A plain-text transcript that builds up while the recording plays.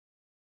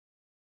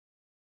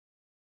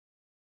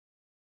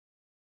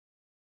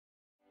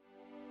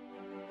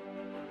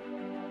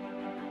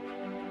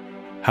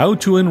How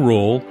to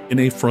enroll in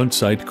a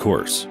FrontSight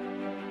course.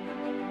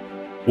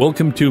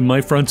 Welcome to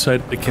my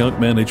FrontSight account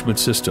management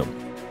system.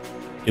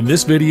 In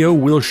this video,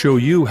 we'll show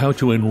you how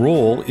to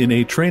enroll in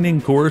a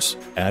training course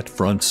at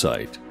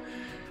FrontSight.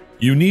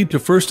 You need to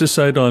first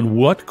decide on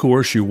what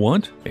course you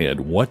want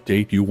and what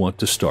date you want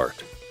to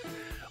start.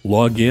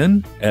 Log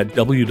in at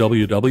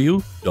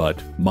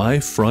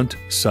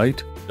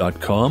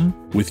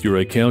www.myfrontsight.com with your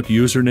account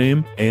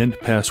username and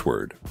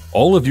password.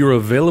 All of your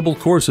available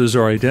courses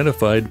are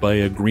identified by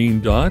a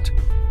green dot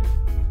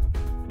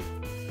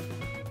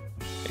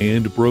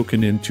and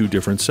broken into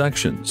different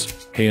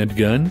sections: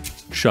 handgun,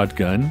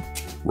 shotgun,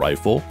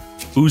 rifle,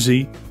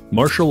 Uzi,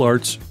 martial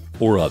arts,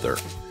 or other.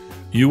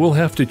 You will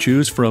have to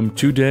choose from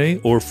 2-day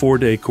or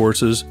 4-day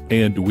courses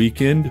and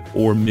weekend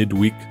or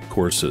midweek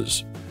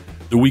courses.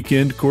 The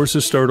weekend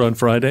courses start on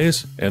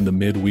Fridays and the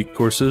midweek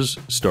courses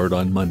start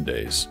on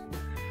Mondays.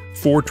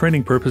 For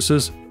training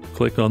purposes,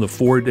 click on the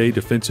 4-day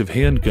defensive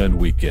handgun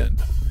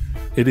weekend.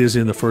 It is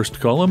in the first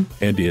column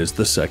and is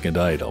the second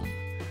item.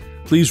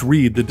 Please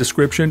read the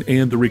description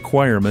and the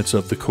requirements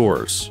of the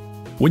course.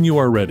 When you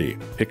are ready,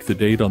 pick the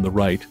date on the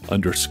right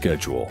under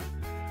Schedule.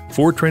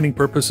 For training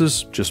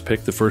purposes, just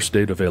pick the first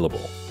date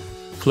available.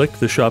 Click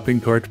the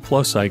Shopping Cart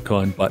Plus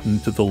icon button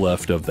to the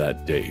left of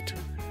that date.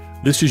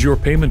 This is your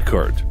payment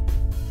cart.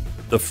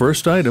 The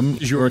first item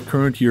is your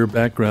current year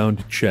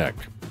background check.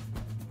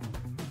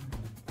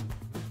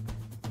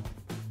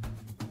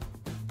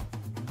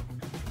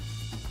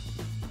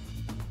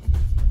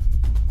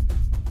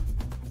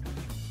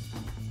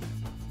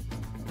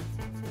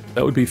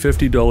 That would be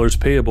 $50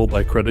 payable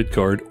by credit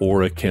card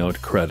or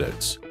account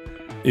credits.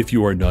 If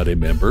you are not a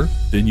member,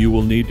 then you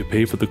will need to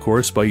pay for the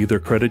course by either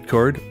credit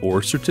card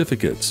or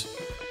certificates.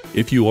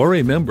 If you are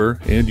a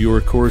member and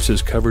your course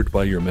is covered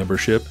by your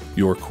membership,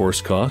 your course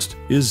cost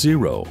is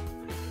 $0.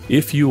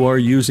 If you are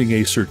using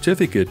a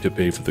certificate to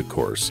pay for the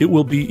course, it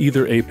will be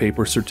either a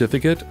paper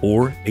certificate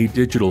or a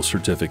digital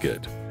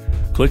certificate.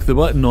 Click the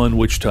button on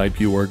which type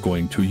you are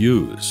going to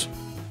use.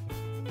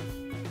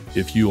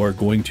 If you are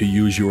going to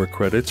use your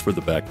credits for the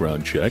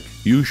background check,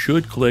 you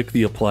should click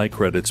the Apply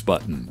Credits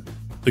button.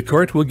 The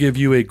cart will give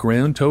you a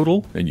grand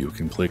total, and you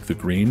can click the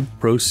green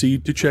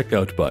Proceed to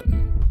Checkout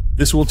button.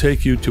 This will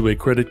take you to a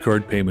credit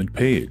card payment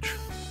page.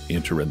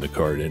 Enter in the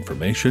card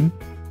information.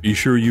 Be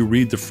sure you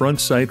read the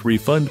FrontSight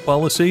refund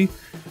policy,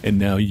 and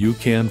now you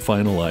can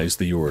finalize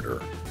the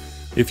order.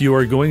 If you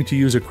are going to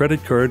use a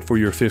credit card for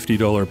your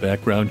 $50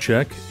 background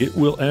check, it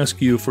will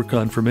ask you for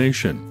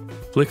confirmation.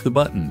 Click the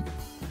button.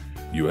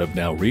 You have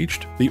now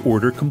reached the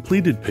Order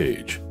Completed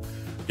page.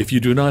 If you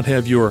do not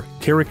have your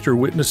character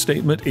witness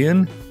statement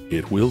in,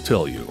 it will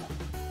tell you.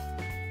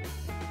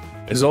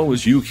 As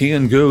always, you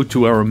can go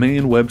to our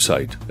main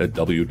website at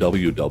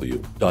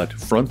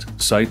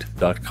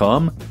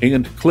www.frontsight.com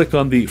and click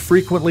on the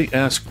Frequently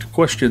Asked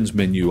Questions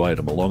menu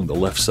item along the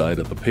left side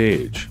of the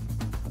page.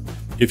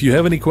 If you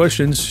have any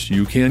questions,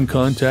 you can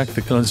contact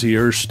the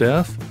concierge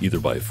staff either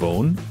by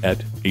phone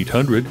at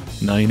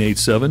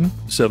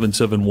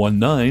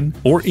 800-987-7719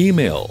 or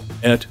email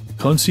at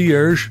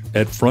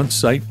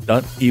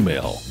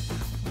concierge@frontsight.email.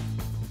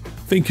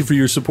 Thank you for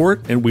your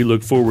support, and we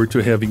look forward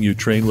to having you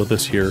train with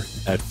us here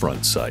at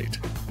FrontSight.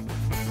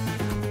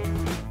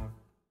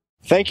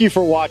 Thank you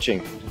for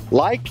watching.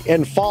 Like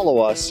and follow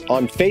us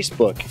on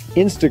Facebook,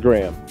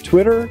 Instagram,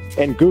 Twitter,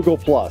 and Google+.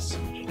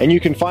 And you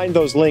can find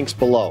those links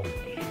below.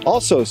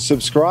 Also,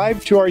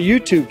 subscribe to our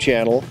YouTube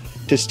channel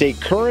to stay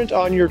current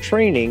on your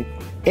training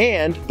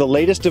and the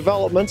latest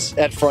developments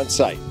at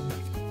FrontSight.